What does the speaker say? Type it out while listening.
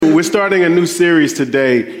We're starting a new series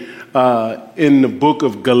today in the book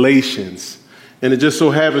of Galatians. And it just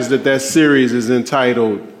so happens that that series is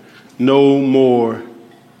entitled No More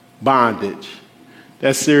Bondage.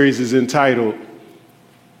 That series is entitled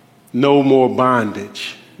No More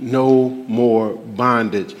Bondage. No More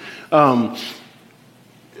Bondage. The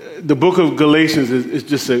book of Galatians is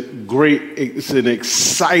just it's an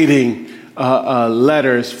exciting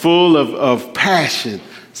letter. It's full of passion.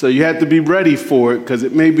 So you have to be ready for it because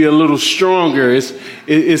it may be a little stronger. It's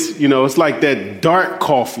like that dark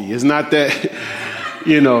coffee. It's not that,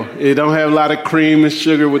 it don't have a lot of cream and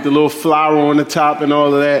sugar with the little flour on the top and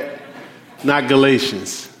all of that. Not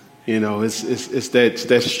Galatians. It's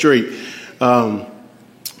that straight.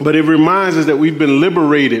 But it reminds us that we've been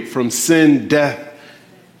liberated from sin, death,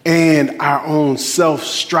 and our own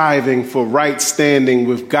self-striving for right standing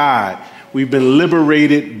with God. We've been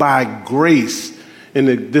liberated by grace, and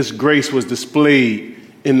this grace was displayed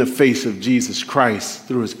in the face of Jesus Christ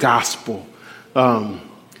through his gospel.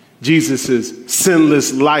 Jesus'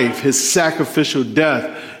 sinless life, his sacrificial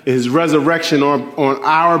death, his resurrection on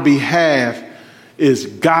our behalf is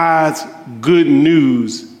God's good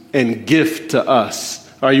news and gift to us.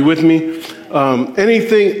 Are you with me?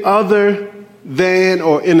 Anything other than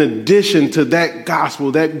or in addition to that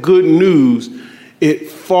gospel, that good news, it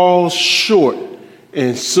falls short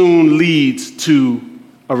and soon leads to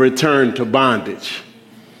a return to bondage.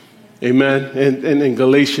 Amen. And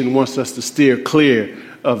Galatians wants us to steer clear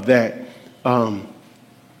of that.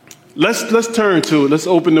 Let's turn to it. Let's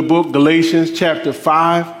open the book, Galatians chapter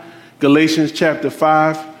 5. Galatians chapter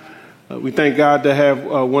 5. We thank God to have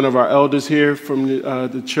one of our elders here from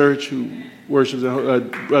the church who worships,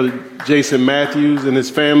 Brother Jason Matthews and his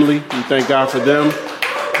family. We thank God for them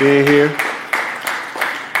being here.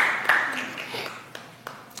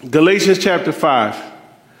 Galatians chapter 5.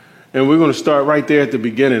 And we're going to start right there at the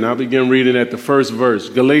beginning. I'll begin reading at the first verse.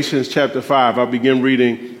 Galatians chapter 5. I'll begin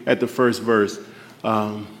reading at the first verse.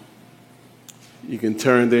 You can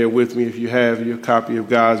turn there with me if you have your copy of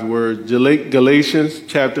God's word. Galatians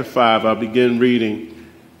chapter 5. I'll begin reading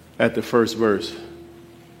at the first verse.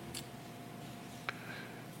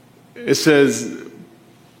 It says,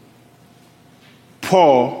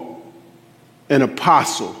 Paul, an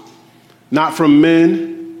apostle, not from men,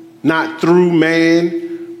 not through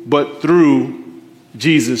man, but through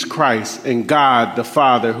Jesus Christ and God the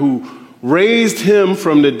Father, who raised him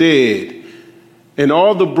from the dead, and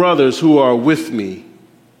all the brothers who are with me,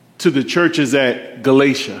 to the churches at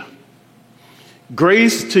Galatia.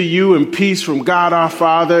 Grace to you and peace from God our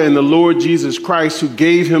Father and the Lord Jesus Christ, who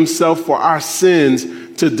gave himself for our sins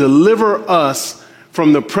to deliver us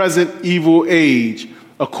from the present evil age,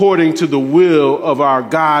 according to the will of our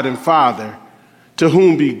God and Father, to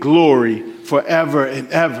whom be glory forever and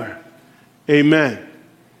ever. Amen.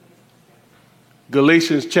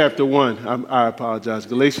 Galatians chapter 1. I apologize.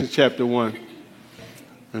 Galatians chapter 1.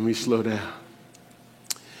 Let me slow down.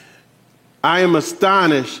 I am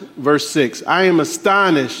astonished, verse 6, I am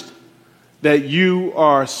astonished that you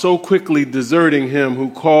are so quickly deserting him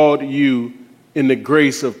who called you in the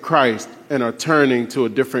grace of Christ and are turning to a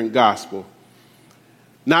different gospel.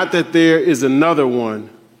 Not that there is another one,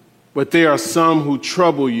 but there are some who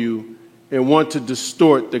trouble you and want to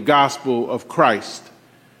distort the gospel of Christ.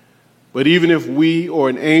 But even if we or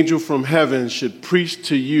an angel from heaven should preach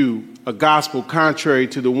to you a gospel contrary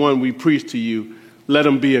to the one we preach to you, let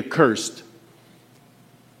him be accursed.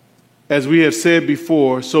 As we have said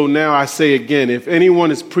before, so now I say again, if anyone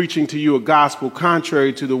is preaching to you a gospel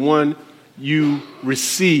contrary to the one you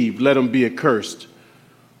received, let him be accursed.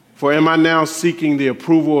 For am I now seeking the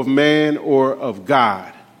approval of man or of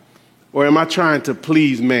God? Or am I trying to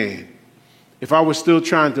please man? If I were still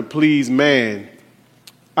trying to please man,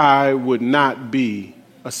 I would not be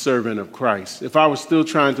a servant of Christ. If I was still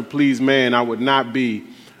trying to please man, I would not be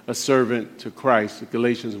a servant to Christ.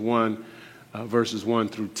 Galatians 1, verses 1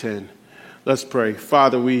 through 10. Let's pray.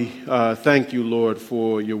 Father, we thank you, Lord,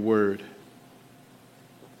 for your word.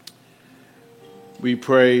 We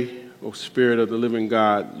pray, O Spirit of the living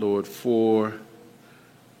God, Lord, for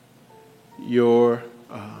your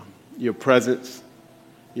presence,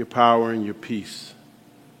 your power, and your peace.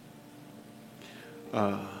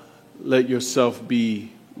 Let yourself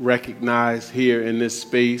be recognized here in this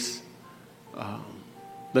space.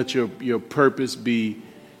 Let your purpose be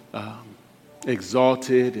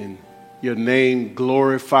exalted and your name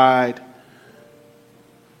glorified.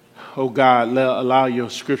 Oh God, allow your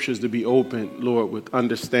scriptures to be opened, Lord, with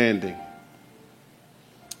understanding.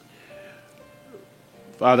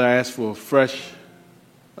 Father, I ask for a fresh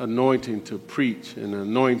anointing to preach and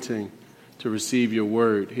anointing to receive your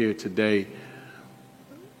word here today.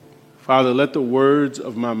 Father, let the words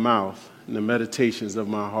of my mouth and the meditations of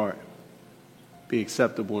my heart be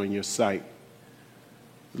acceptable in your sight.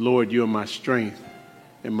 Lord, you are my strength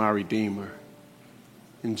and my Redeemer.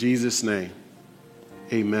 In Jesus' name,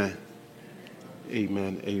 amen.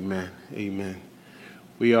 Amen, amen, amen.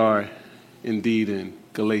 We are indeed in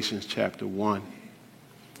Galatians chapter 1.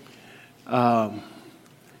 Have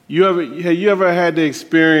you ever had the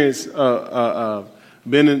experience you've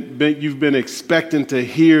been expecting to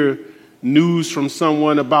hear news from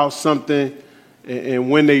someone about something,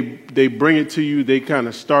 and when they bring it to you, they kind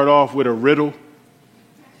of start off with a riddle?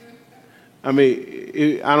 I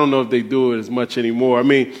mean, I don't know if they do it as much anymore. I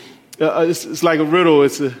mean, it's like a riddle.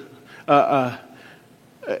 It's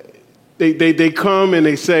they come and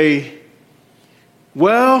they say,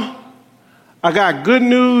 well, I got good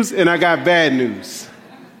news and I got bad news.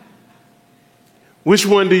 Which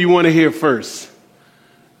one do you want to hear first?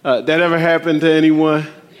 That ever happened to anyone?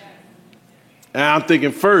 And I'm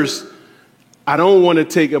thinking first, I don't want to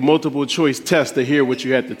take a multiple choice test to hear what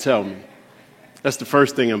you had to tell me. That's the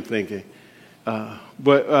first thing I'm thinking.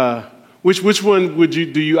 But which one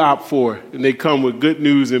do you opt for? And they come with good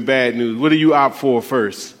news and bad news. What do you opt for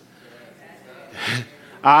first?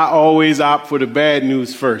 I always opt for the bad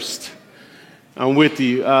news first. I'm with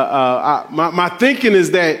you. My thinking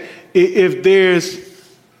is that if there's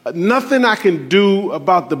nothing I can do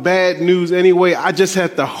about the bad news anyway, I just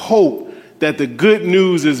have to hope that the good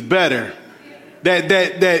news is better, that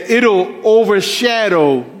it'll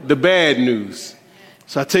overshadow the bad news.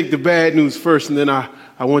 So I take the bad news first, and then I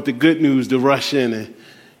want the good news to rush in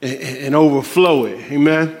and overflow it.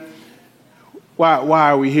 Amen? Why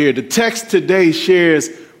are we here? The text today shares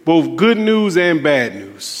both good news and bad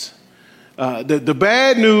news. The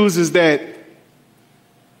bad news is that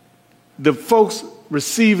the folks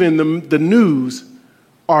receiving the news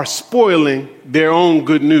are spoiling their own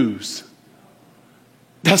good news.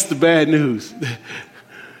 That's the bad news.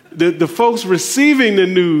 The folks receiving the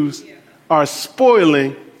news are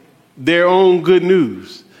spoiling their own good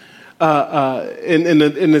news. And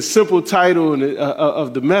the simple title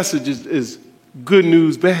of the message is Good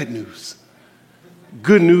News, Bad News.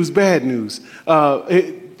 Good news, bad news.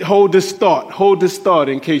 Hold this thought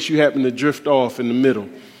in case you happen to drift off in the middle.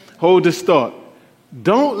 Hold this thought.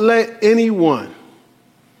 Don't let anyone,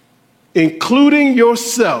 including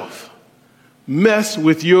yourself, mess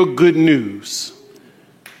with your good news.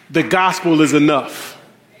 The gospel is enough.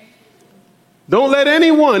 Don't let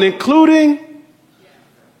anyone, including,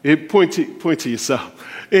 point to yourself,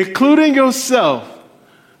 including yourself,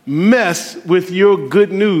 mess with your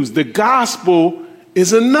good news. The gospel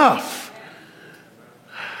is enough.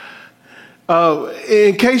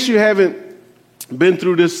 In case you haven't been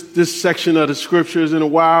through this section of the scriptures in a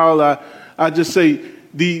while, I just say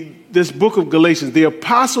this book of Galatians, the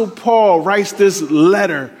Apostle Paul writes this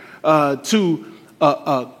letter to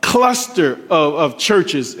a cluster of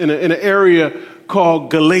churches in an area called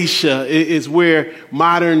Galatia. It is where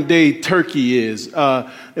modern day Turkey is.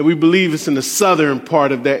 And we believe it's in the southern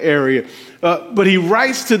part of that area. But he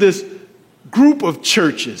writes to this group of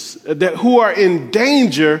churches who are in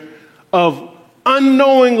danger of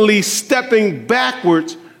unknowingly stepping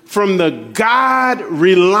backwards from the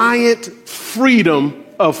God-reliant freedom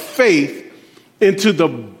of faith into the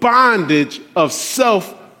bondage of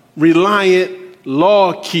self-reliant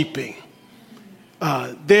law-keeping.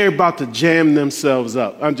 They're about to jam themselves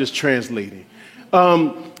up. I'm just translating.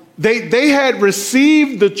 They had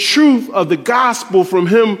received the truth of the gospel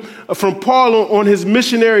from Paul on his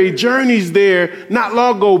missionary journeys there not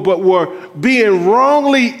long ago, but were being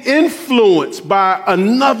wrongly influenced by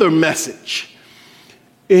another message.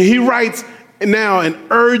 And he writes now an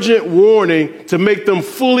urgent warning to make them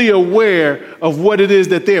fully aware of what it is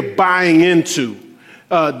that they're buying into.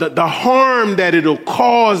 The harm that it'll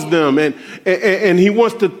cause them. And he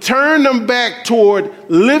wants to turn them back toward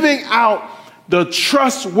living out the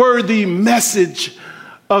trustworthy message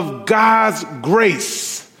of God's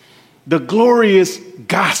grace, the glorious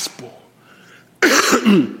gospel.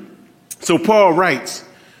 So Paul writes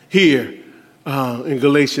here in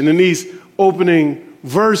Galatians, in these opening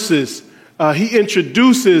verses, he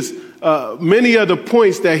introduces many of the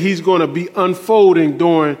points that he's going to be unfolding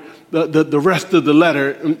during the rest of the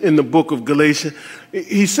letter in the book of Galatians.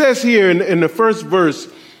 He says here in the first verse,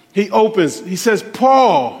 he says,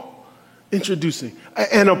 Paul, introducing,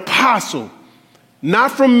 an apostle,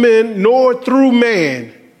 not from men nor through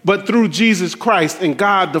man, but through Jesus Christ and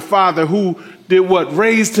God the Father, who did what?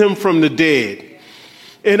 Raised him from the dead.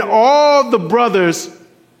 And all the brothers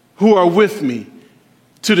who are with me,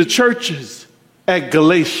 to the churches at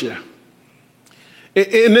Galatia.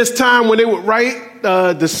 In this time when they would write,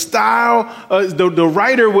 the style, the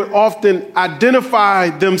writer would often identify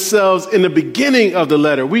themselves in the beginning of the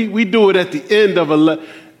letter. We do it at the end of a letter.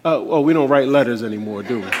 We don't write letters anymore,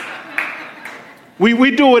 do we? They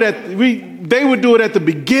would do it at the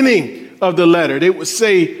beginning of the letter. They would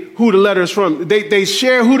say who the letter is from. They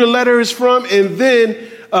share who the letter is from and then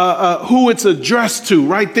who it's addressed to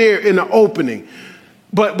right there in the opening.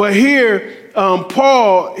 But here,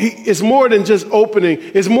 Paul, it's more than just opening.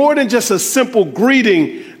 It's more than just a simple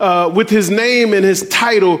greeting with his name and his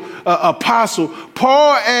title, apostle.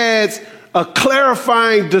 Paul adds a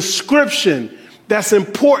clarifying description that's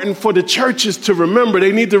important for the churches to remember.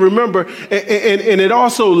 They need to remember, and it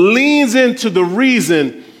also leans into the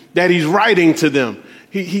reason that he's writing to them.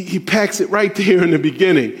 He packs it right there in the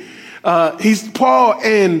beginning. He's Paul,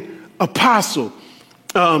 an apostle.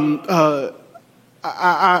 There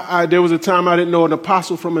was a time I didn't know an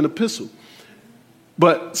apostle from an epistle.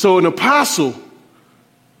 But so an apostle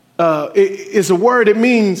is a word that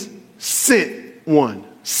means sent one,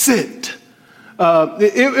 sent.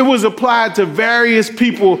 It was applied to various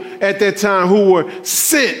people at that time who were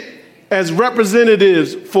sent as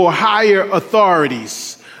representatives for higher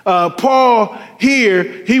authorities. Paul here,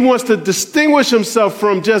 he wants to distinguish himself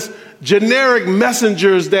from just generic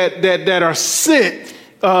messengers that are sent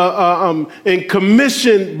and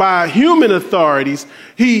commissioned by human authorities.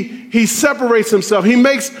 He separates himself. He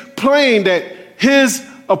makes plain that his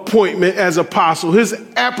appointment as apostle, his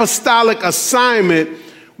apostolic assignment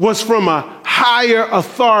was from a higher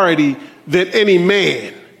authority than any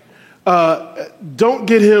man. Don't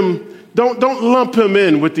lump him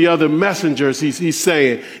in with the other messengers, he's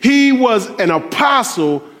saying. He was an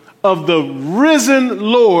apostle of the risen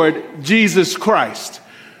Lord Jesus Christ.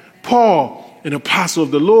 Paul, an apostle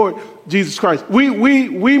of the Lord Jesus Christ.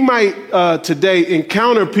 We might today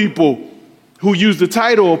encounter people who use the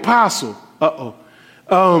title apostle.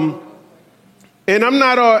 And I'm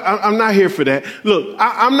not here for that. Look,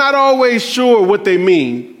 I'm not always sure what they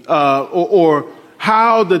mean or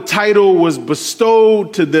how the title was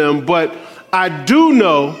bestowed to them, but I do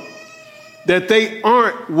know that they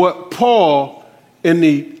aren't what Paul and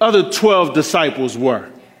the other 12 disciples were.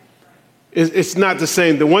 It's not the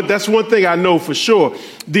same. That's one thing I know for sure.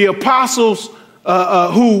 The apostles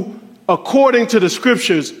who, according to the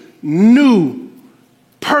scriptures, knew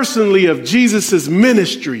personally of Jesus'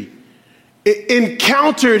 ministry,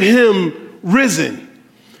 encountered him risen,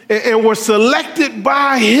 and were selected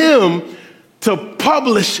by him to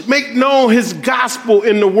publish, make known his gospel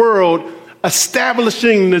in the world,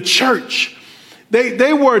 establishing the church.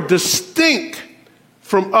 They were distinct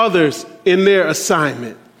from others in their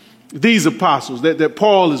assignment. These apostles that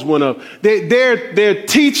Paul is one of, their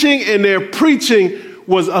teaching and their preaching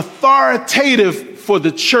was authoritative for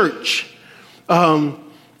the church.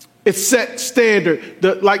 It set standard.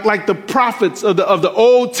 Like the prophets of the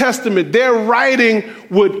Old Testament, their writing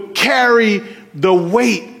would carry the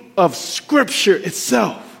weight of Scripture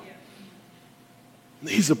itself.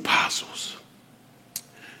 These apostles.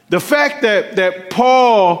 The fact that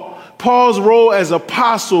Paul's role as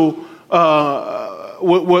apostle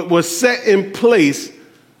was set in place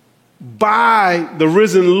by the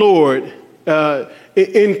risen Lord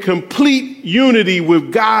in complete unity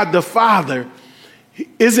with God the Father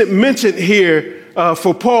isn't mentioned here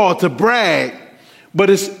for Paul to brag, but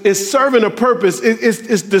it's serving a purpose.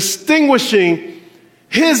 It's distinguishing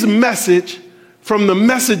his message from the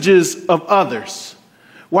messages of others.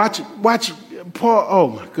 Watch Paul. Oh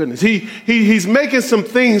my goodness, he's making some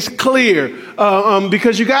things clear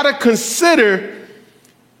because you got to consider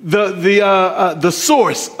the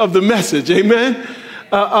source of the message. Amen.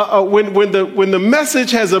 When the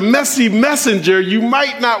message has a messy messenger, you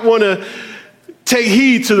might not want to take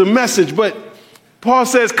heed to the message. But Paul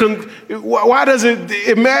says, why does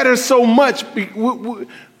it matter so much?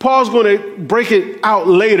 Paul's going to break it out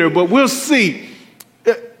later, but we'll see.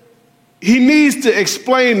 He needs to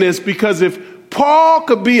explain this, because if Paul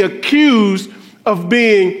could be accused of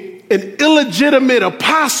being an illegitimate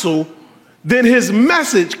apostle, then his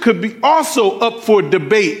message could be also up for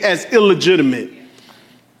debate as illegitimate.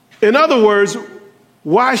 In other words,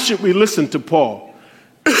 why should we listen to Paul?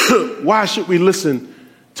 Why should we listen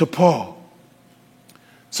to Paul?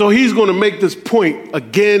 So he's going to make this point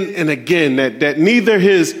again and again, that neither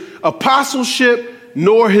his apostleship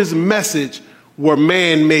nor his message were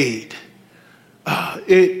man-made.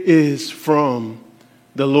 It is from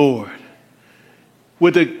the Lord.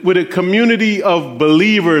 With a community of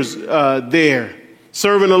believers there,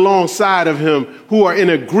 serving alongside of him, who are in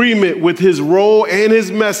agreement with his role and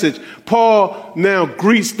his message, Paul now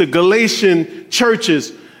greets the Galatian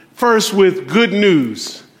churches first with good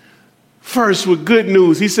news. First with good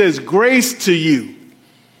news. He says, grace to you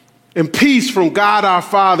and peace from God our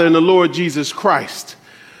Father and the Lord Jesus Christ,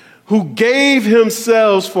 who gave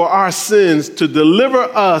himself for our sins to deliver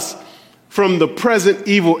us from the present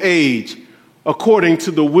evil age, according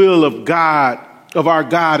to the will of God, of our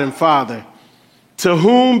God and Father, to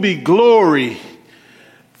whom be glory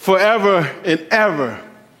forever and ever.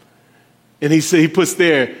 And he puts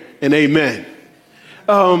there an amen.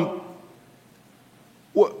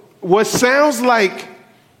 What sounds like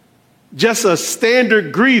just a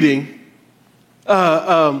standard greeting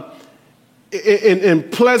and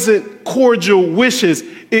pleasant, cordial wishes,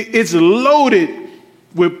 it's loaded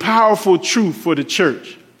with powerful truth for the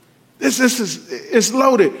church. It's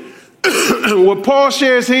loaded. What Paul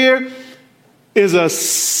shares here is a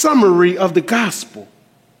summary of the gospel.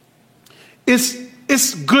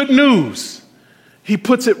 It's good news. He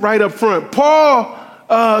puts it right up front. Paul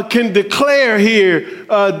can declare here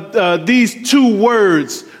these two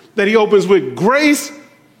words that he opens with, grace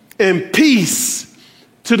and peace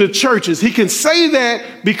to the churches. He can say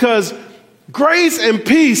that because grace and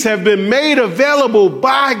peace have been made available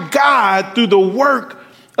by God through the work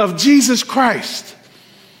of Jesus Christ.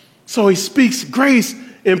 So he speaks grace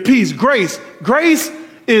and peace. Grace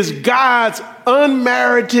is God's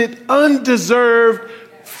unmerited, undeserved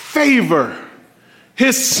favor.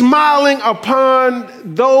 His smiling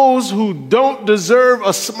upon those who don't deserve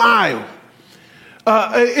a smile.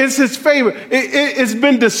 It's his favor. It's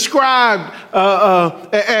been described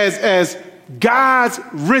as God's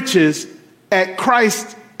riches at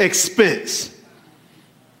Christ's expense.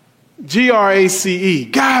 Grace.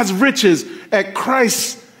 God's riches at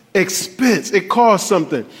Christ's expense. It costs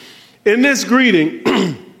something. In this greeting,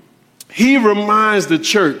 he reminds the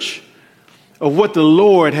church of what the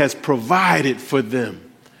Lord has provided for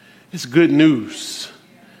them. It's good news.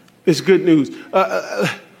 It's good news.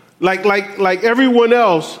 Like everyone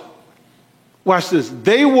else, watch this.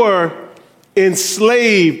 They were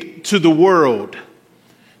enslaved to the world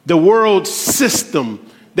system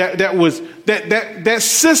that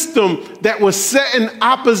system that was set in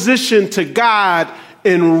opposition to God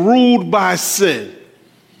and ruled by sin.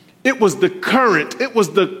 It was the current, it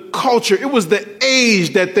was the culture, it was the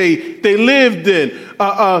age that they lived in.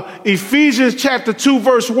 Ephesians chapter 2,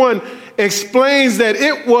 verse 1 explains that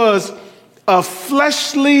it was a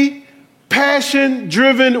fleshly,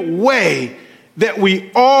 passion-driven way that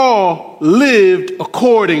we all lived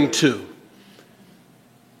according to.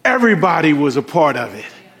 Everybody was a part of it.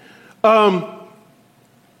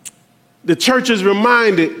 The church is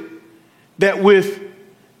reminded that with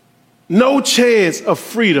no chance of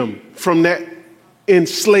freedom from that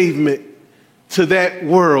enslavement to that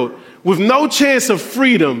world, with no chance of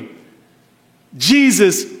freedom,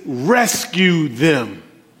 Jesus rescued them.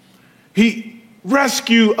 He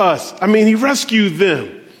rescued us. He rescued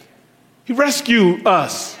them. He rescued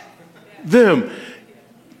us, them,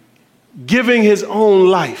 giving his own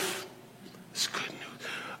life. It's good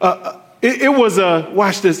news.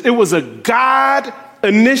 Watch this. It was a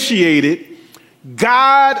God-initiated,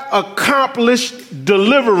 God-accomplished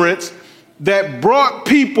deliverance that brought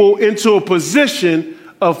people into a position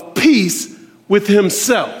of peace with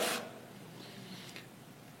himself.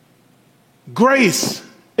 Grace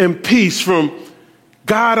and peace from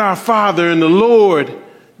God our Father and the Lord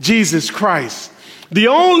Jesus Christ. The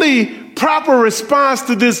only proper response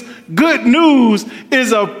to this good news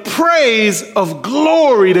is a praise of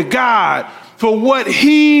glory to God for what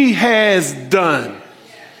he has done.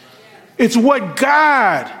 It's what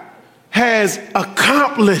God has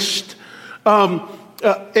accomplished.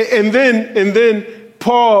 And then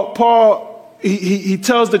Paul he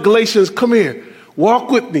tells the Galatians, come here, walk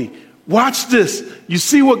with me. Watch this. You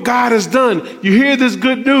see what God has done. You hear this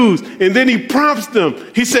good news. And then he prompts them.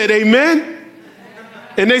 He said, amen.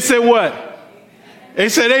 And they said what? They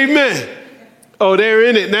said, amen. Oh, they're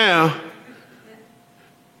in it now.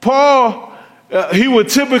 Paul, he would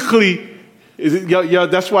typically, y'all,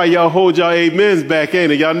 that's why y'all hold y'all amens back,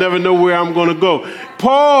 ain't it? Y'all never know where I'm going to go.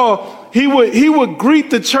 Paul, he would greet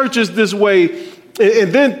the churches this way.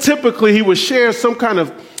 And then typically he would share some kind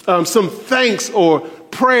of some thanks or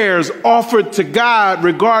prayers offered to God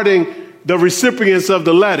regarding the recipients of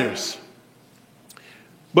the letters.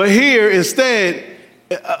 But here, instead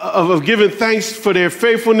of giving thanks for their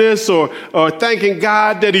faithfulness or thanking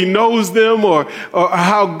God that he knows them or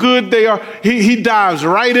how good they are, he dives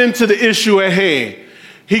right into the issue at hand.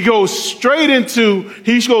 He goes straight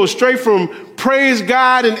from praise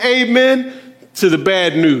God and amen to the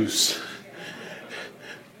bad news.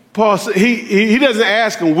 Paul, he doesn't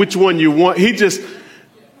ask them which one you want.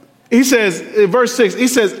 He says, in verse 6, he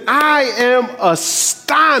says, I am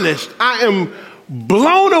astonished. I am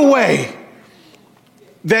blown away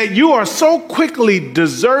that you are so quickly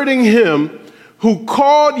deserting him who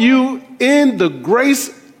called you in the grace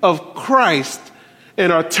of Christ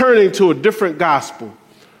and are turning to a different gospel.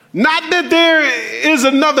 Not that there is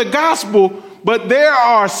another gospel, but there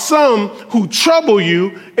are some who trouble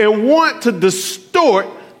you and want to distort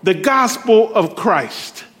the gospel of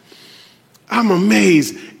Christ. I'm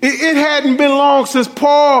amazed. It hadn't been long since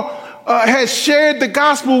Paul had shared the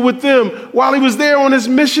gospel with them while he was there on his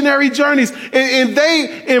missionary journeys. And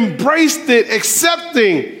they embraced it,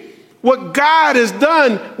 accepting what God has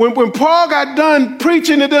done. When Paul got done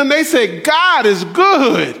preaching to them, they said, God is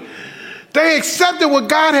good. They accepted what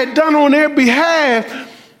God had done on their behalf.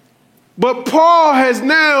 But Paul has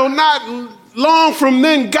now, not long from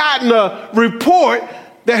then, gotten a report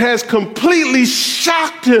that has completely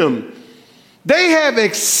shocked him. They have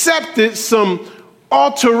accepted some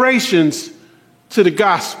alterations to the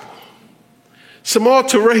gospel. Some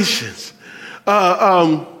alterations.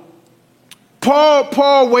 Paul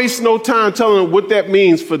wastes no time telling them what that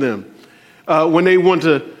means for them when they want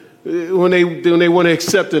to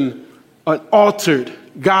accept an altered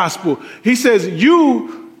gospel. He says,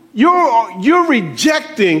 you're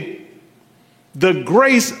rejecting the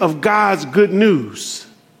grace of God's good news.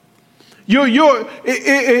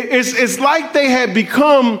 It's like they had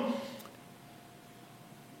become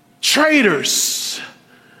traitors.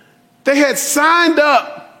 They had signed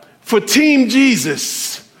up for Team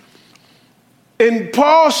Jesus. And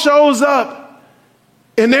Paul shows up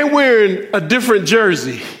and they're wearing a different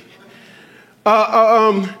jersey.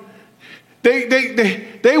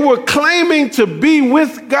 They were claiming to be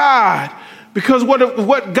with God because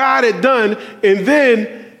what God had done, and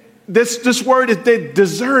then this word is they're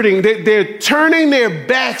deserting. They're turning their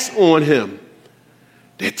backs on him.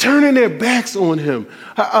 They're turning their backs on him.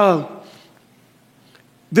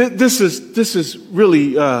 This is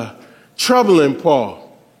really troubling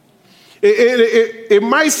Paul. It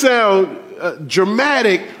might sound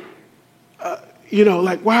dramatic,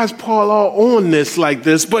 like why is Paul all on this like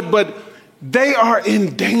this? But they are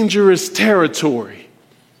in dangerous territory.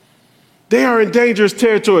 They are in dangerous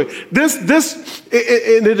territory.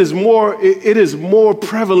 It is more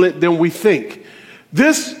prevalent than we think.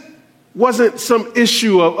 This wasn't some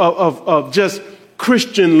issue of just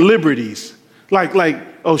Christian liberties, like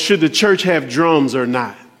should the church have drums or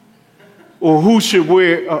not, or who should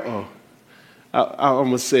wear? I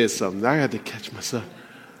almost said something. I had to catch myself.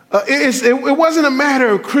 It wasn't a matter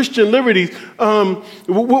of Christian liberties.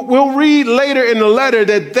 We'll read later in the letter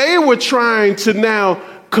that they were trying to now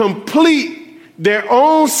complete their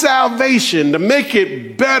own salvation to make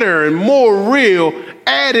it better and more real,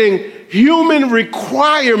 adding human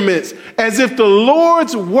requirements as if the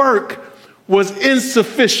Lord's work was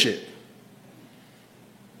insufficient.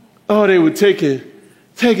 Oh, they were taking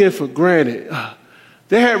it for granted.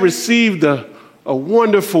 They had received a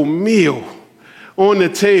wonderful meal on the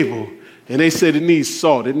table, and they said it needs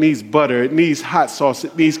salt, it needs butter, it needs hot sauce,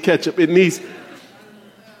 it needs ketchup, it needs...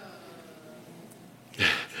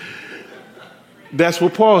 That's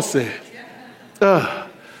what Paul said.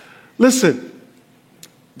 Listen,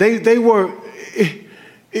 they were,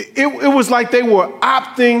 it was like they were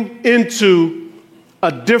opting into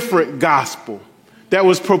a different gospel that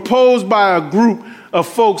was proposed by a group of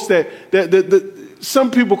folks that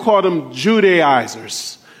some people call them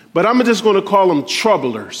Judaizers, but I'm just going to call them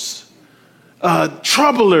troublers.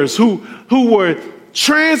 Troublers who were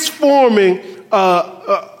transforming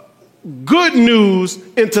good news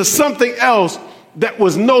into something else that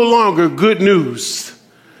was no longer good news.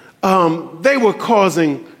 They were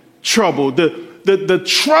causing trouble. The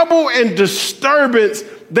trouble and disturbance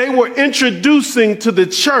they were introducing to the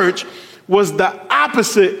church was the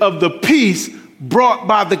opposite of the peace brought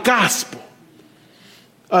by the gospel.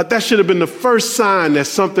 That should have been the first sign that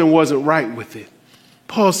something wasn't right with it.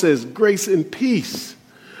 Paul says, grace and peace.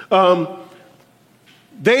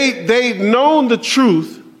 They'd known the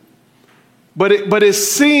truth, but they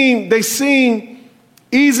seemed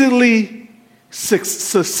easily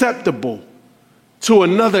susceptible to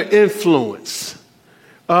another influence.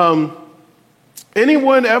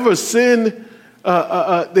 Anyone ever send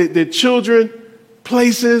their children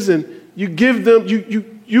places and you give them,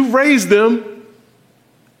 you raise them,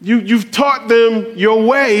 you've taught them your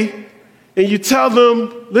way, and you tell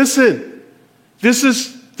them, listen, this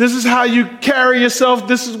is how you carry yourself,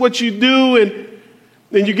 this is what you do, and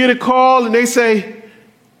then you get a call and they say,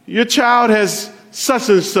 your child has such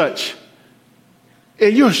and such.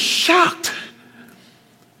 And you're shocked.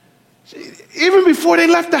 Even before they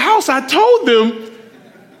left the house, I told them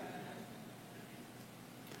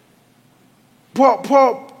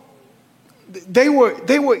Paul, they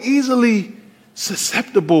were easily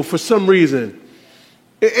susceptible for some reason.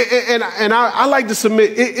 And I like to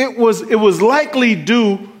submit, it was likely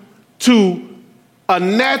due to a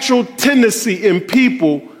natural tendency in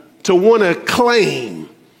people to want to claim,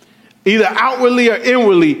 either outwardly or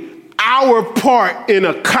inwardly, our part in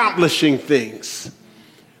accomplishing things.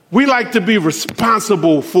 We like to be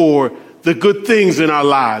responsible for the good things in our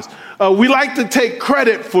lives. We like to take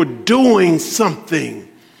credit for doing something.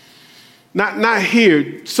 Not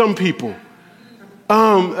here, some people.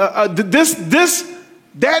 That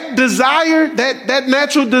desire, that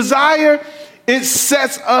natural desire, it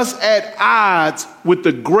sets us at odds with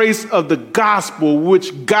the grace of the gospel,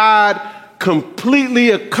 which God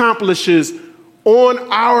completely accomplishes on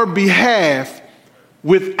our behalf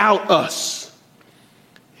without us.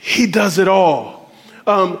 He does it all.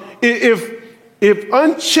 If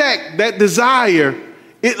unchecked, that desire,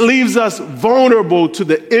 it leaves us vulnerable to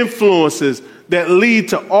the influences that lead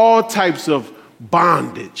to all types of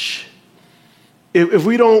bondage. If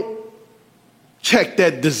we don't check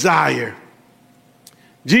that desire,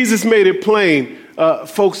 Jesus made it plain.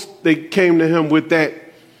 Folks, they came to him with that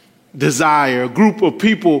desire, a group of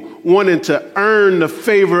people wanting to earn the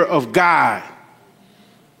favor of God.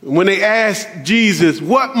 When they asked Jesus,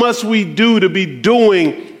 what must we do to be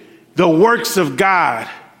doing the works of God?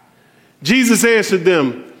 Jesus answered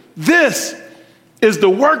them, this is the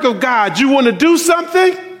work of God. You want to do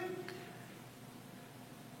something?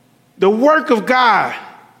 The work of God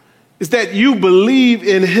is that you believe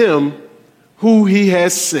in him who he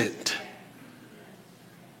has sent.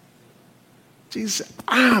 Jesus said,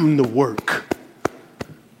 I'm the work.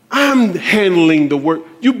 I'm handling the work.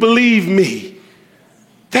 You believe me.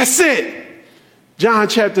 That's it. John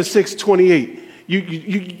chapter 6:28.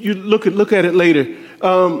 You look at it later.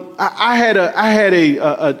 I had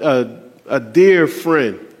a dear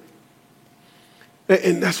friend,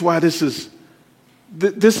 and that's why this is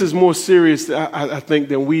more serious, I think,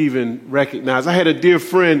 than we even recognize. I had a dear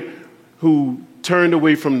friend who turned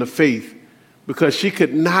away from the faith because she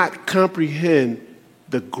could not comprehend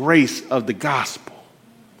the grace of the gospel.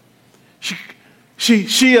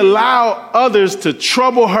 She allowed others to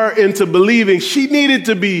trouble her into believing she needed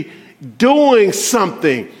to be doing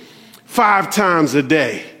something 5 times a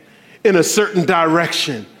day in a certain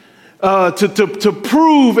direction to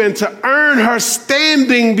prove and to earn her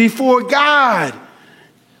standing before God.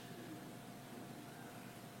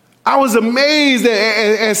 I was amazed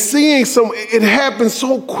at seeing it happened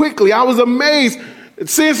so quickly. I was amazed at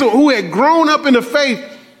seeing someone who had grown up in the faith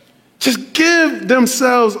just give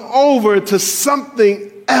themselves over to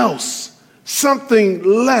something else, something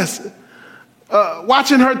less.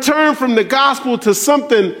 Watching her turn from the gospel to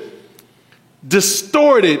something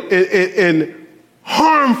distorted and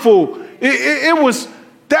harmful.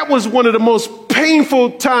 That was one of the most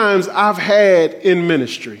painful times I've had in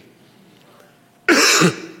ministry.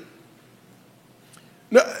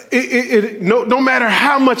 No matter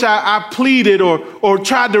how much I pleaded or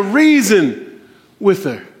tried to reason with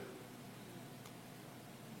her,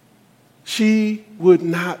 she would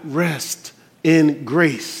not rest in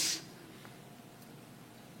grace.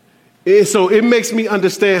 And so it makes me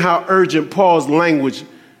understand how urgent Paul's language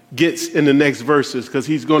gets in the next verses, because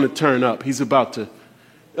he's going to turn up. He's about to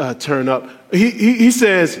turn up. He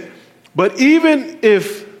says, but even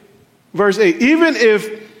if, verse 8, even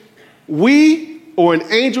if we or an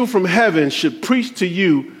angel from heaven should preach to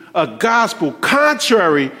you a gospel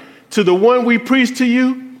contrary to the one we preach to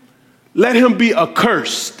you, let him be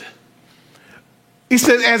accursed. He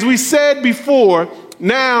said, as we said before,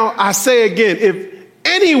 now I say again, if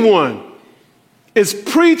anyone is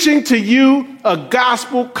preaching to you a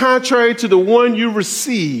gospel contrary to the one you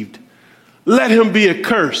received, let him be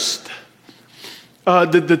accursed.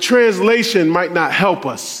 The translation might not help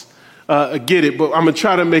us get it, but I'm going to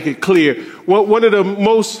try to make it clear. One of the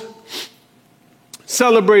most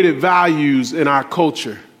celebrated values in our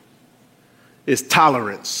culture is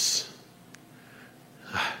tolerance.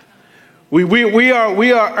 We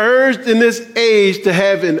are urged in this age to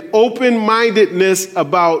have an open-mindedness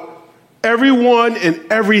about everyone and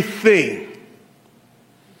everything.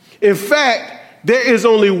 In fact, there is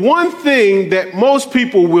only one thing that most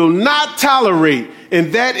people will not tolerate,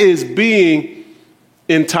 and that is being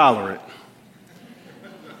intolerant.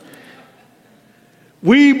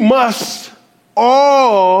 We must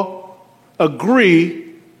all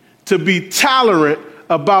agree to be tolerant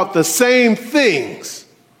about the same things,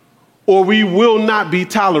 or we will not be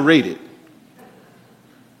tolerated.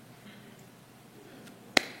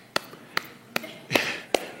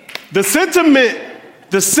 The sentiment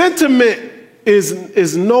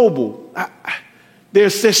is noble.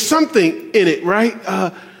 There's something in it, right?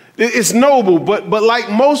 It's noble, but like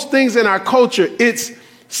most things in our culture, it's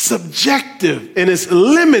subjective and it's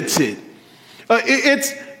limited.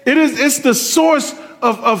 It's the source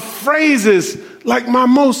of phrases like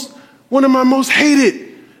one of my most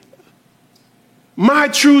hated, my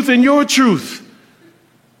truth and your truth.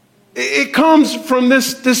 It comes from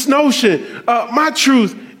this notion, my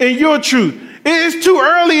truth and your truth. It's too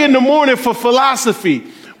early in the morning for philosophy.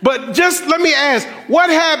 But just let me ask, what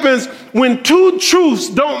happens when two truths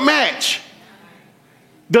don't match?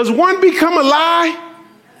 Does one become a lie?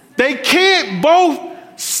 They can't both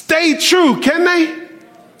stay true, can they?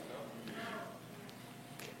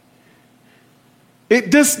 It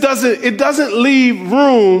doesn't leave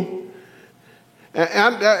room.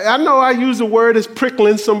 I know I use the word as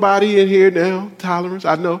prickling somebody in here now, tolerance,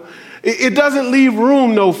 I know. It doesn't leave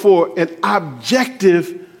room, though, for an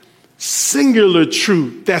objective, singular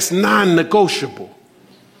truth that's non-negotiable.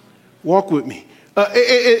 Walk with me.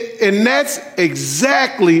 And that's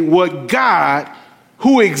exactly what God,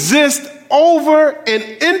 who exists over and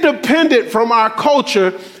independent from our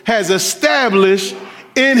culture, has established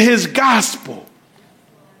in his gospel.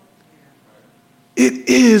 It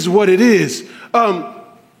is what it is.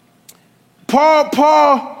 Paul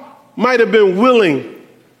might have been willing.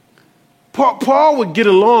 Paul would get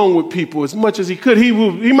along with people as much as he could.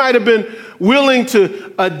 He might have been willing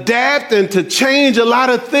to adapt and to change a lot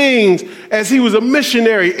of things as he was a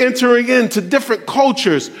missionary entering into different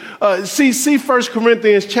cultures. See 1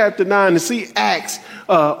 Corinthians chapter 9 and see Acts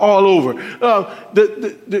all over.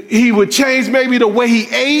 He would change maybe the way he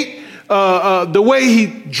ate, the way he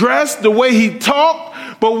dressed, the way he talked.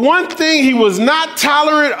 But one thing he was not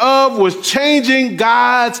tolerant of was changing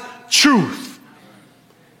God's truth.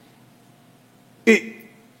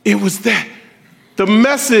 It was that the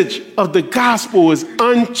message of the gospel is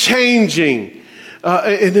unchanging.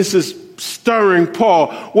 And this is stirring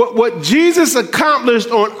Paul. What Jesus accomplished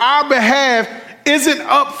on our behalf isn't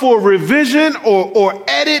up for revision or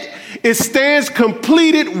edit. It stands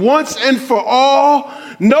completed once and for all.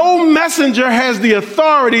 No messenger has the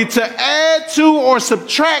authority to add to or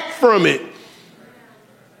subtract from it.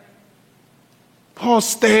 Paul's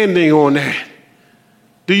standing on that.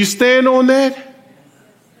 Do you stand on that?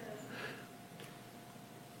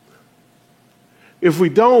 If we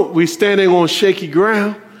don't, we're standing on shaky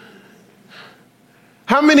ground.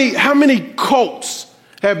 How many cults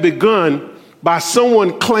have begun by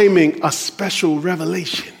someone claiming a special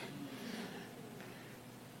revelation?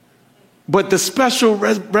 But the special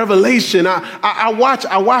revelation, I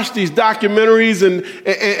watch these documentaries and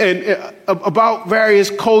about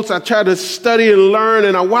various cults. I try to study and learn,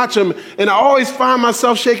 and I watch them, and I always find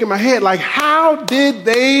myself shaking my head like, how did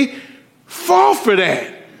they fall for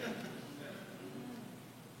that?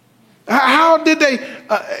 How did they?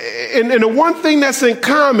 And the one thing that's in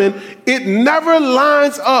common, it never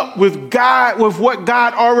lines up with God, with what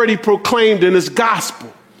God already proclaimed in his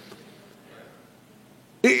gospel.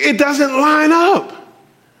 It doesn't line up.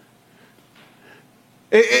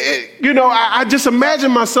 I just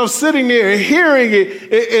imagine myself sitting there and hearing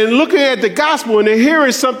it and looking at the gospel and then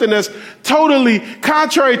hearing something that's totally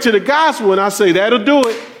contrary to the gospel. And I say, that'll do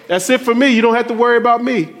it. That's it for me. You don't have to worry about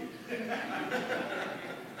me.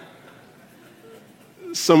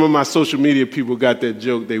 Some of my social media people got that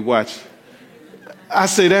joke they watch. I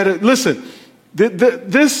say that, listen,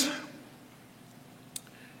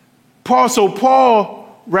 Paul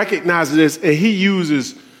recognizes this, and he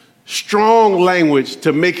uses strong language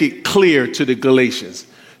to make it clear to the Galatians.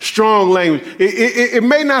 Strong language. It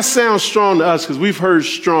may not sound strong to us because we've heard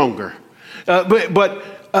stronger. But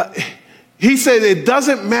he said it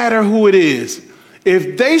doesn't matter who it is.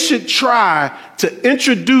 If they should try to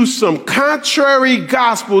introduce some contrary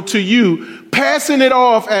gospel to you, passing it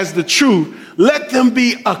off as the truth, let them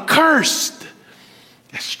be accursed.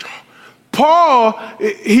 That's strong. Paul,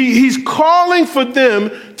 he's calling for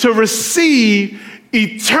them to receive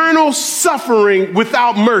eternal suffering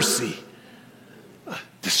without mercy.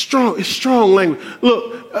 It's strong language.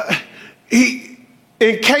 Look,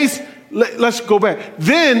 let's go back.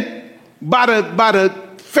 Then, by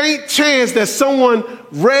the faint chance that someone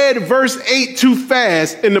read verse 8 too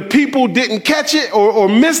fast and the people didn't catch it or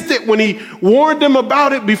missed it when he warned them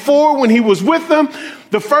about it before when he was with them,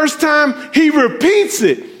 the first time he repeats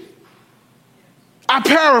it. I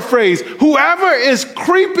paraphrase, whoever is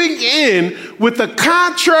creeping in with the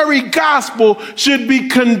contrary gospel should be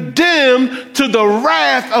condemned to the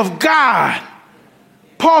wrath of God.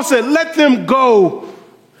 Paul said, let them go.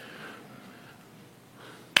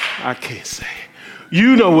 I can't say it.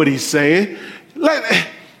 You know what he's saying.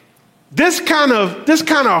 This kind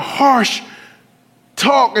of harsh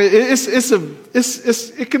talk,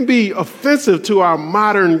 it can be offensive to our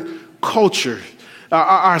modern culture,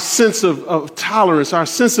 our sense of tolerance, our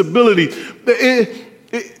sensibility.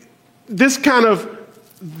 This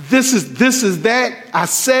is that. I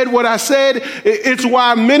said what I said. It's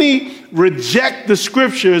why many reject the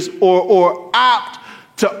scriptures or opt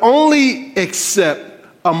to only accept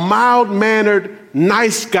a mild-mannered,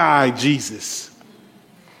 nice guy Jesus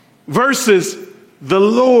versus the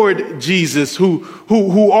Lord Jesus,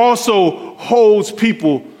 who also holds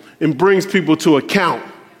people and brings people to account.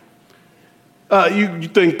 You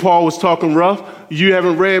think Paul was talking rough? You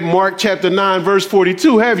haven't read Mark chapter 9, verse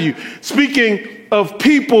 42, have you? Speaking of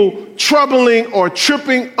people troubling or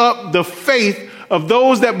tripping up the faith of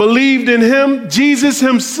those that believed in him, Jesus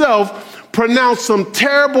himself pronounced some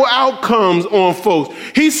terrible outcomes on folks.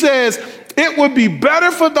 He says, it would be better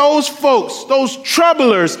for those folks, those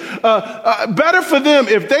troublers, better for them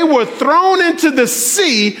if they were thrown into the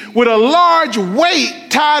sea with a large weight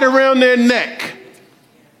tied around their neck.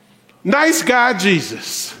 Nice guy,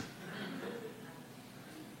 Jesus.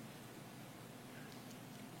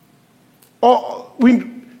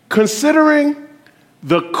 Considering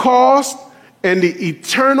the cost and the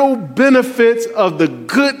eternal benefits of the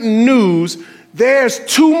good news, there's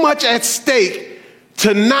too much at stake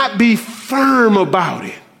to not be firm about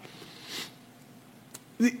it.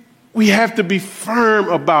 We have to be firm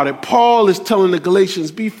about it. Paul is telling the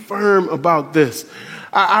Galatians, be firm about this.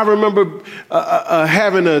 I remember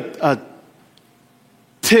having a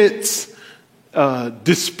tense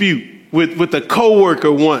dispute with a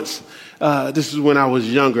coworker once. This is when I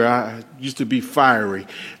was younger. I used to be fiery.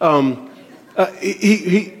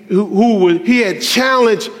 He had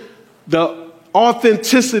challenged the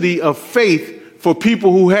authenticity of faith for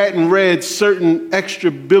people who hadn't read certain extra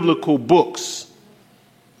biblical books.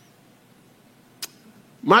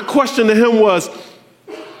 My question to him was,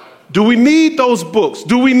 do we need those books?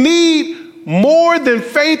 Do we need more than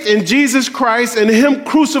faith in Jesus Christ and him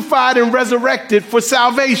crucified and resurrected for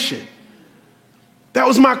salvation? That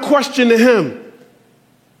was my question to him.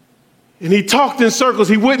 And he talked in circles.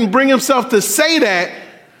 He wouldn't bring himself to say that,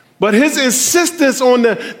 but his insistence on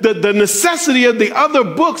the necessity of the other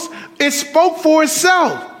books, it spoke for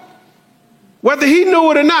itself. Whether he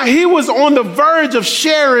knew it or not, he was on the verge of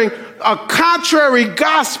sharing a contrary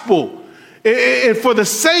gospel. And for the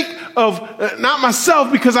sake of, not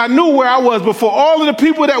myself because I knew where I was, but for all of the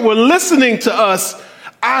people that were listening to us,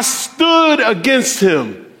 I stood against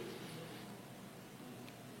him.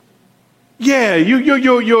 Yeah,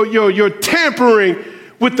 you're tampering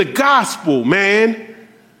with the gospel, man.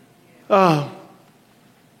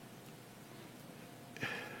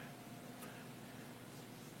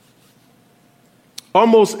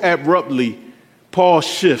 Almost abruptly, Paul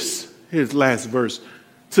shifts his last verse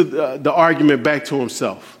to the argument back to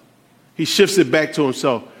himself. He shifts it back to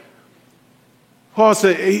himself. Paul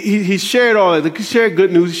said he shared all that. He shared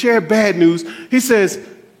good news. He shared bad news. He says,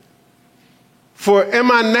 for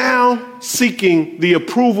am I now seeking the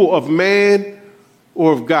approval of man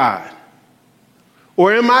or of God?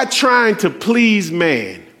 Or am I trying to please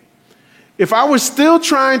man? If I was still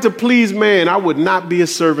trying to please man, I would not be a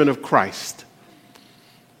servant of Christ.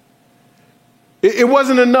 It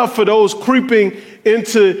wasn't enough for those creeping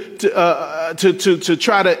into to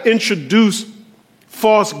try to introduce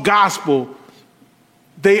false gospel.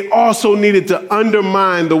 They also needed to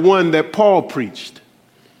undermine the one that Paul preached.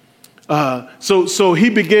 So he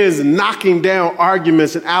begins knocking down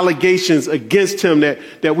arguments and allegations against him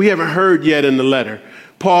that we haven't heard yet in the letter.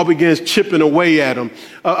 Paul begins chipping away at him.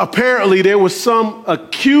 Apparently, there was some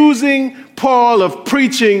accusing Paul of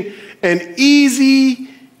preaching an easy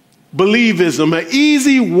believism, an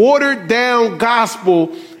easy, watered-down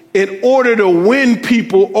gospel in order to win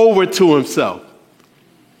people over to himself.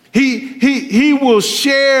 He will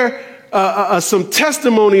share some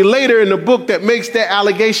testimony later in the book that makes that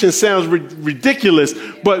allegation sound ridiculous.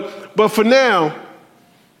 But for now,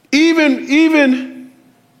 even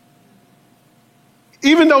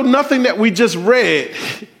though nothing that we just read,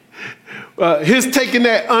 his taking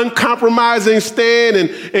that uncompromising stand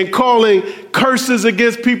and calling curses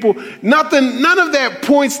against people, none of that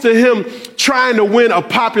points to him trying to win a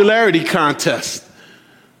popularity contest.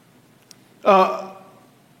 But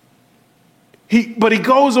he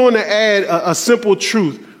goes on to add a simple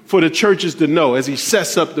truth for the churches to know as he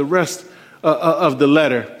sets up the rest of the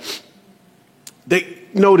letter. They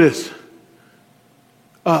know this.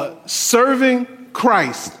 Serving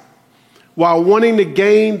Christ while wanting to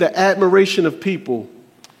gain the admiration of people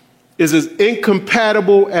is as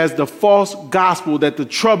incompatible as the false gospel that the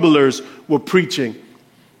troublers were preaching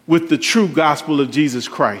with the true gospel of Jesus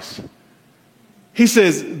Christ. He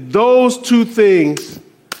says those two things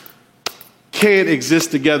can't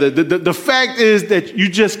exist together. The fact is that you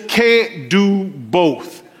just can't do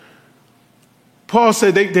both. Paul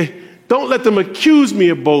said, they don't let them accuse me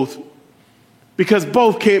of both, because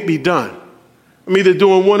both can't be done. I'm either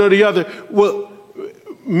doing one or the other. Well,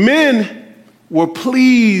 men were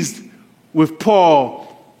pleased with Paul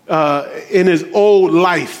in his old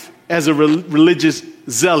life as a religious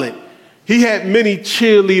zealot. He had many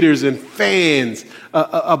cheerleaders and fans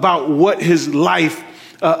about what his life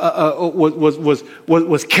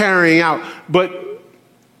was carrying out. But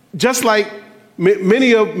just like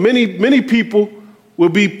many people will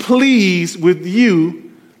be pleased with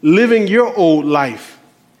you living your old life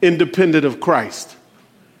independent of Christ,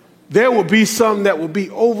 there will be some that will be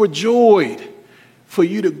overjoyed for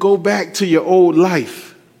you to go back to your old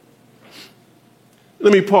life.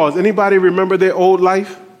 Let me pause. Anybody remember their old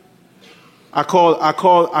life? I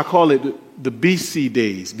call it the BC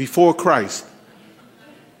days, before Christ.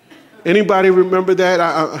 Anybody remember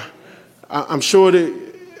that? I'm sure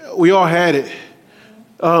that we all had it.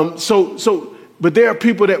 But there are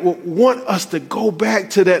people that will want us to go back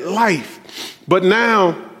to that life. But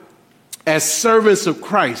now, as servants of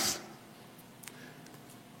Christ,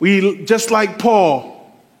 we, just like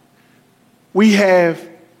Paul, we have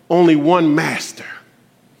only one master.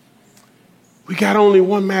 We got only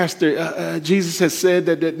one master. Jesus has said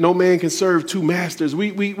that no man can serve two masters.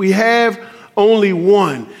 We have only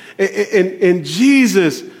one. And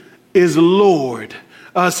Jesus is Lord.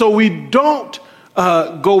 So we don't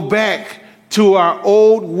go back to our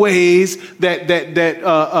old ways that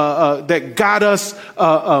got us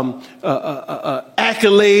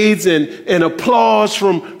accolades and applause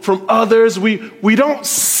from others. We don't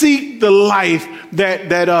seek the life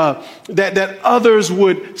that others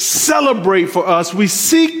would celebrate for us. We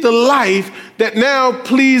seek the life that now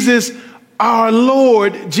pleases our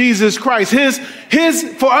Lord Jesus Christ.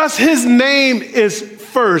 For us, his name is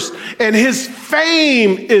first, and his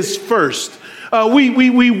fame is first.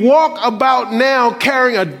 We walk about now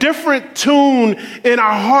carrying a different tune in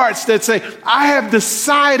our hearts that say, I have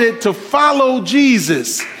decided to follow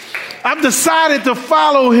Jesus. I've decided to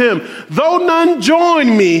follow him. Though none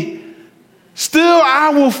join me, still I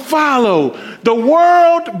will follow. The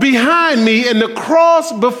world behind me and the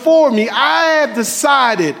cross before me, I have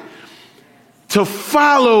decided to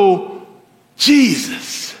follow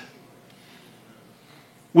Jesus.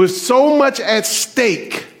 With so much at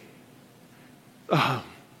stake,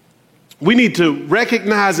 we need to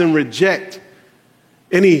recognize and reject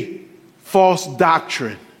any false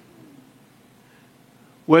doctrine,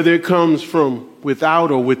 whether it comes from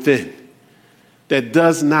without or within, that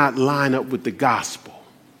does not line up with the gospel.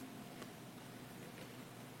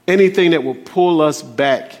 Anything that will pull us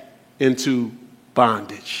back into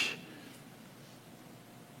bondage.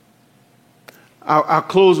 I'll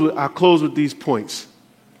close with these points.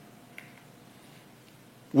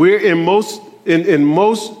 We're most in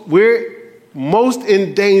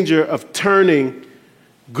danger of turning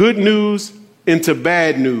good news into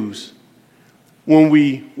bad news when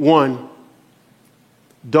we, one,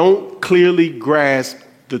 don't clearly grasp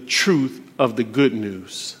the truth of the good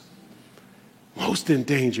news. Most in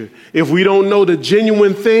danger. If we don't know the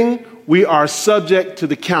genuine thing, we are subject to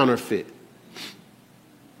the counterfeit.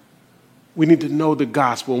 We need to know the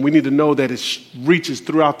gospel, and we need to know that it reaches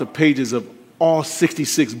throughout the pages of all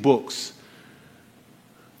 66 books.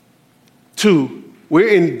 Two, we're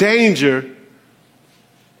in danger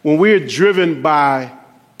when we're driven by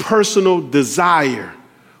personal desire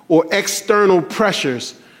or external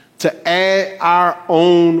pressures to add our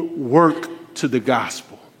own work to the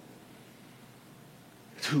gospel.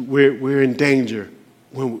 We're in danger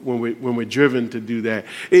when we're driven to do that.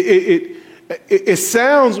 It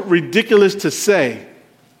sounds ridiculous to say,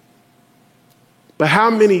 but how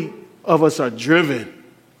many of us are driven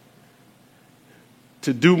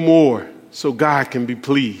to do more so God can be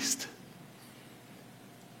pleased?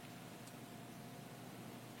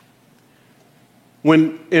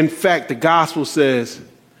 When, in fact, the gospel says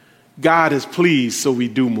God is pleased, so we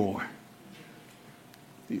do more.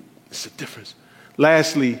 It's a difference.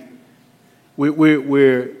 Lastly,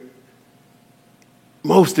 we're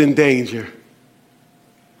most in danger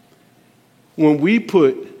when we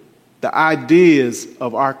put the ideas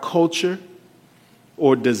of our culture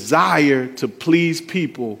or desire to please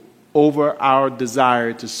people over our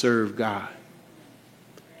desire to serve God.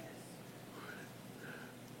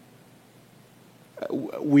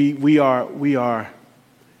 We are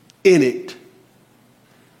in it.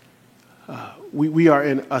 We are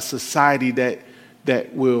in a society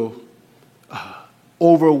that will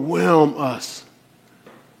overwhelm us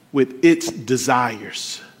with its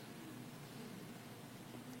desires.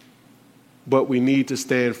 But we need to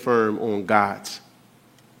stand firm on God's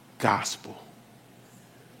gospel.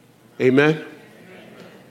 Amen.